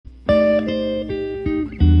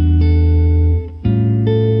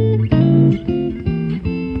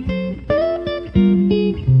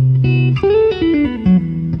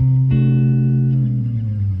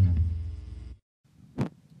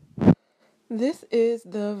This is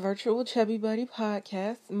the Virtual Chubby Buddy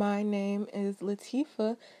podcast. My name is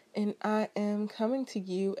Latifa, and I am coming to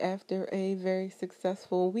you after a very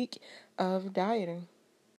successful week of dieting.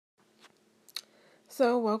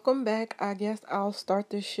 So, welcome back. I guess I'll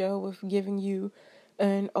start the show with giving you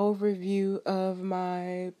an overview of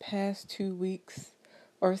my past 2 weeks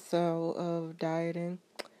or so of dieting.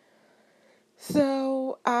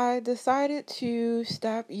 So, I decided to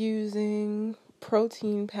stop using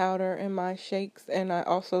protein powder in my shakes, and I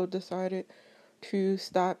also decided to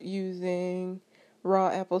stop using raw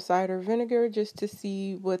apple cider vinegar just to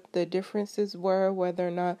see what the differences were, whether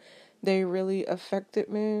or not they really affected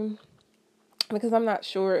me, because I'm not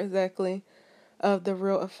sure exactly of the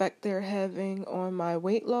real effect they're having on my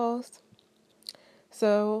weight loss.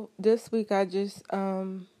 So this week I just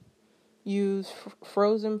used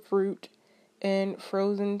frozen fruit and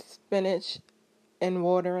frozen spinach and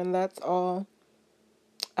water, and that's all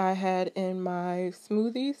I had in my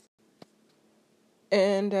smoothies.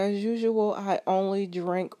 And as usual, I only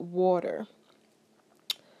drank water.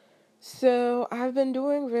 So I've been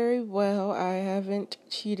doing very well. I haven't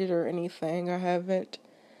cheated or anything. I haven't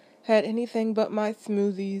had anything but my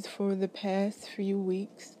smoothies for the past few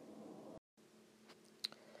weeks.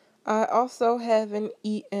 I also haven't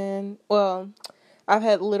eaten, I've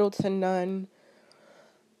had little to none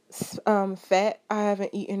fat. I haven't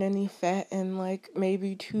eaten any fat in like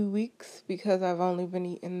maybe 2 weeks because I've only been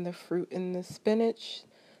eating the fruit and the spinach.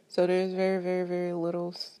 So there's very, very, very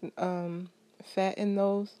little fat in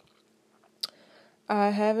those. I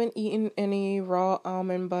haven't eaten any raw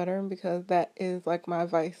almond butter because that is like my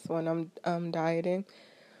vice when I'm dieting.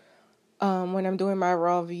 When I'm doing my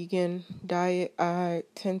raw vegan diet, I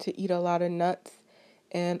tend to eat a lot of nuts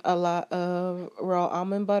and a lot of raw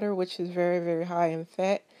almond butter, which is very, very high in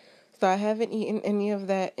fat. So I haven't eaten any of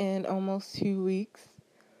that in almost 2 weeks.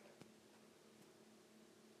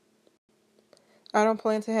 I don't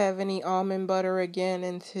plan to have any almond butter again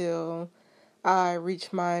until I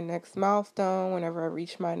reach my next milestone. Whenever I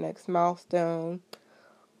reach my next milestone,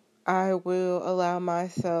 I will allow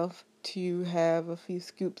myself to have a few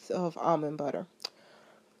scoops of almond butter.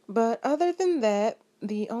 But other than that,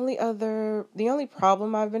 the only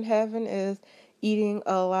problem I've been having is eating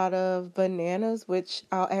a lot of bananas, which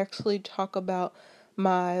I'll actually talk about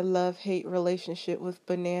my love-hate relationship with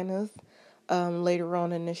bananas later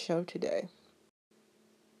on in the show today.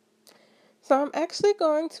 So I'm actually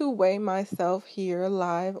going to weigh myself here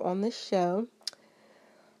live on the show.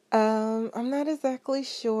 I'm not exactly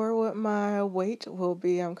sure what my weight will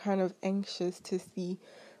be. I'm kind of anxious to see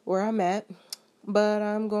where I'm at. But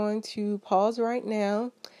I'm going to pause right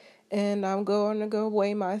now, and I'm going to go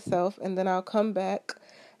weigh myself, and then I'll come back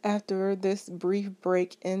after this brief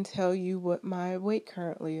break and tell you what my weight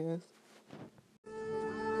currently is.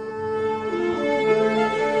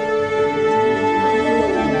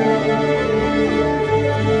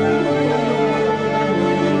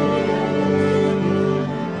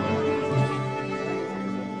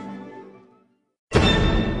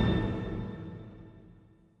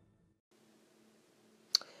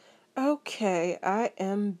 Okay, I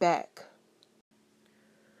am back.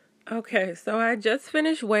 Okay, so I just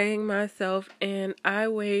finished weighing myself, and I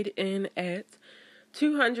weighed in at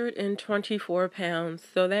 224 pounds.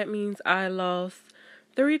 So that means I lost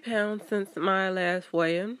 3 pounds since my last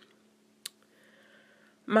weigh-in.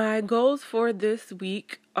 My goals for this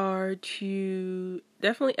week are to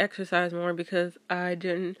definitely exercise more because I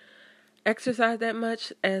didn't exercise that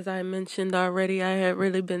much. As I mentioned already, I had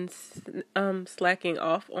really been slacking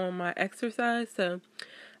off on my exercise, so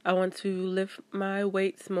I want to lift my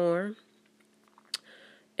weights more,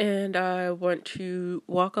 and I want to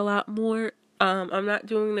walk a lot more. I'm not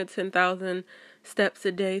doing the 10,000 steps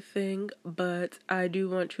a day thing, but I do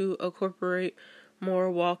want to incorporate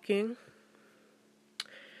more walking.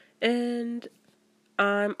 And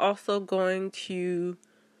I'm also going to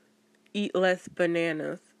eat less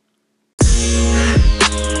bananas.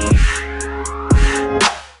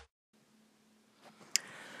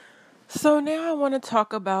 So now I want to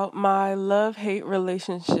talk about my love-hate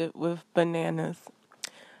relationship with bananas.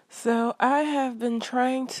 So I have been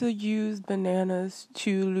trying to use bananas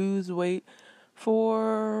to lose weight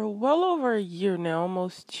for well over a year now,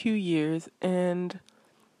 almost 2 years, and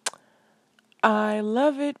I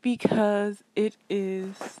love it because it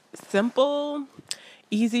is simple,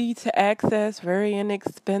 easy to access, very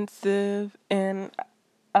inexpensive, and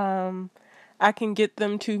I can get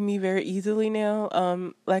them to me very easily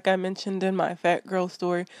now. Like I mentioned in my fat girl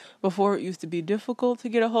story, before it used to be difficult to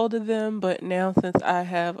get a hold of them, but now since I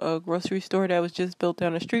have a grocery store that was just built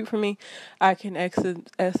down the street from me, I can access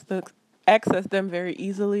access them very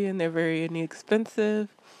easily, and they're very inexpensive.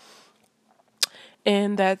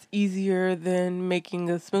 And that's easier than making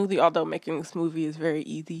a smoothie, although making a smoothie is very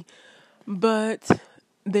easy. But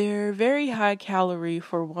they're very high calorie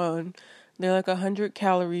for one. They're like 100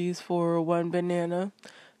 calories for one banana.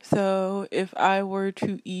 So if I were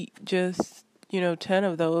to eat just, 10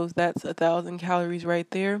 of those, that's 1,000 calories right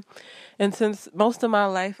there. And since most of my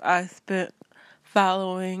life I spent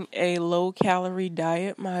following a low calorie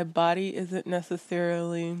diet, my body isn't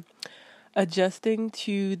necessarily adjusting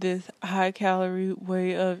to this high calorie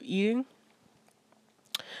way of eating.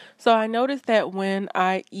 So I noticed that when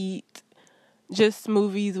I eat just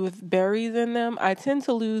smoothies with berries in them, I tend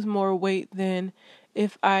to lose more weight than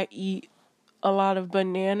if I eat a lot of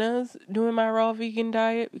bananas doing my raw vegan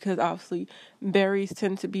diet, because obviously berries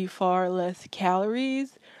tend to be far less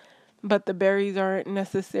calories, but the berries aren't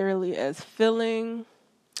necessarily as filling.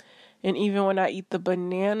 And even when I eat the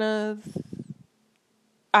bananas,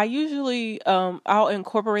 I usually, I'll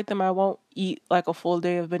incorporate them. I won't eat like a full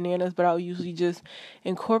day of bananas, but I'll usually just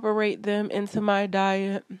incorporate them into my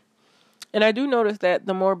diet. And I do notice that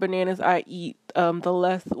the more bananas I eat, the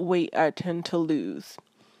less weight I tend to lose.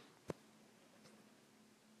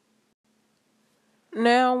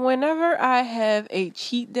 Now, whenever I have a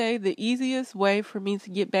cheat day, the easiest way for me to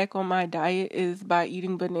get back on my diet is by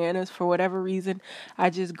eating bananas. For whatever reason, I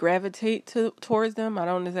just gravitate towards them. I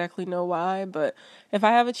don't exactly know why, but if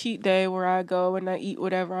I have a cheat day where I go and I eat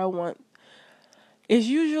whatever I want, it's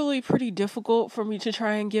usually pretty difficult for me to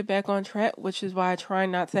try and get back on track, which is why I try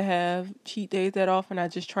not to have cheat days that often. I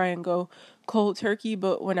just try and go cold turkey.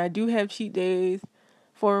 But when I do have cheat days,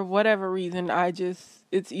 for whatever reason,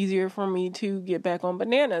 it's easier for me to get back on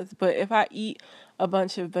bananas. But if I eat a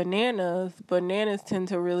bunch of bananas tend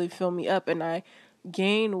to really fill me up, and I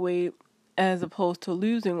gain weight as opposed to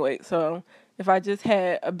losing weight. So if I just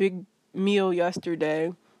had a big meal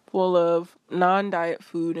yesterday full of non-diet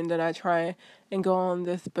food, and then I try and go on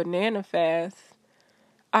this banana fast,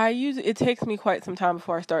 it takes me quite some time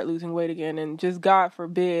before I start losing weight again. And just God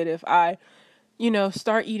forbid if I,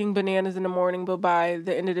 start eating bananas in the morning, but by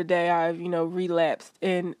the end of the day I've, relapsed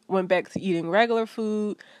and went back to eating regular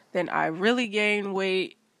food, then I really gain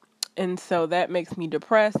weight. And so that makes me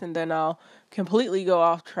depressed, and then I'll completely go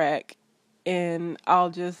off track, and I'll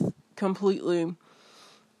just completely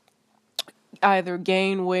either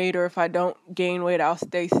gain weight, or if I don't gain weight, I'll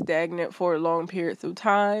stay stagnant for long periods of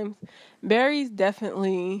time. Berries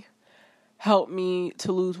definitely help me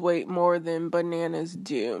to lose weight more than bananas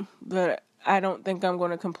do, but I don't think I'm going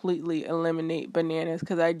to completely eliminate bananas,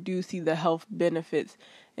 because I do see the health benefits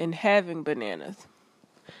in having bananas.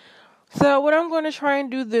 So what I'm going to try and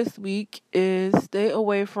do this week is stay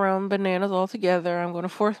away from bananas altogether. I'm going to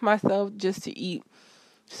force myself just to eat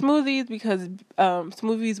smoothies, because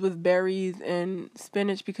smoothies with berries and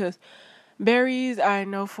spinach, because berries, I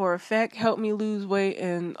know for a fact, help me lose weight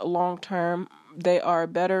in long term. They are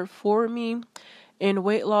better for me in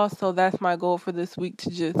weight loss, so that's my goal for this week,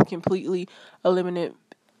 to just completely eliminate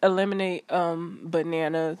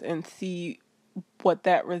bananas and see what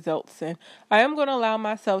that results in. I am going to allow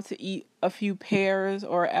myself to eat a few pears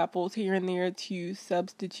or apples here and there to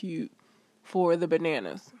substitute for the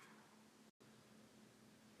bananas.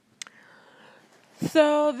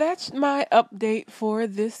 So that's my update for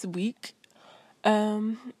this week.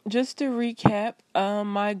 Just to recap,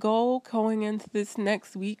 my goal going into this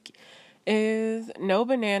next week is no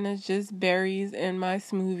bananas, just berries in my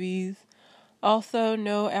smoothies. Also,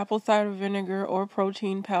 no apple cider vinegar or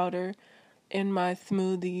protein powder in my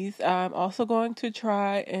smoothies. I'm also going to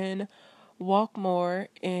try and walk more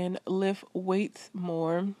and lift weights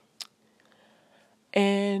more.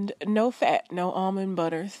 And no fat, no almond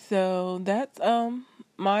butter. So that's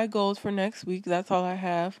my goals for next week. That's all I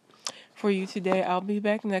have for you today. I'll be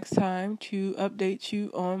back next time to update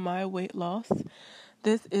you on my weight loss.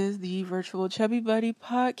 This is the Virtual Chubby Buddy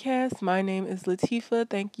podcast. My name is Latifa.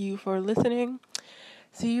 Thank you for listening.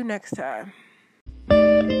 See you next time.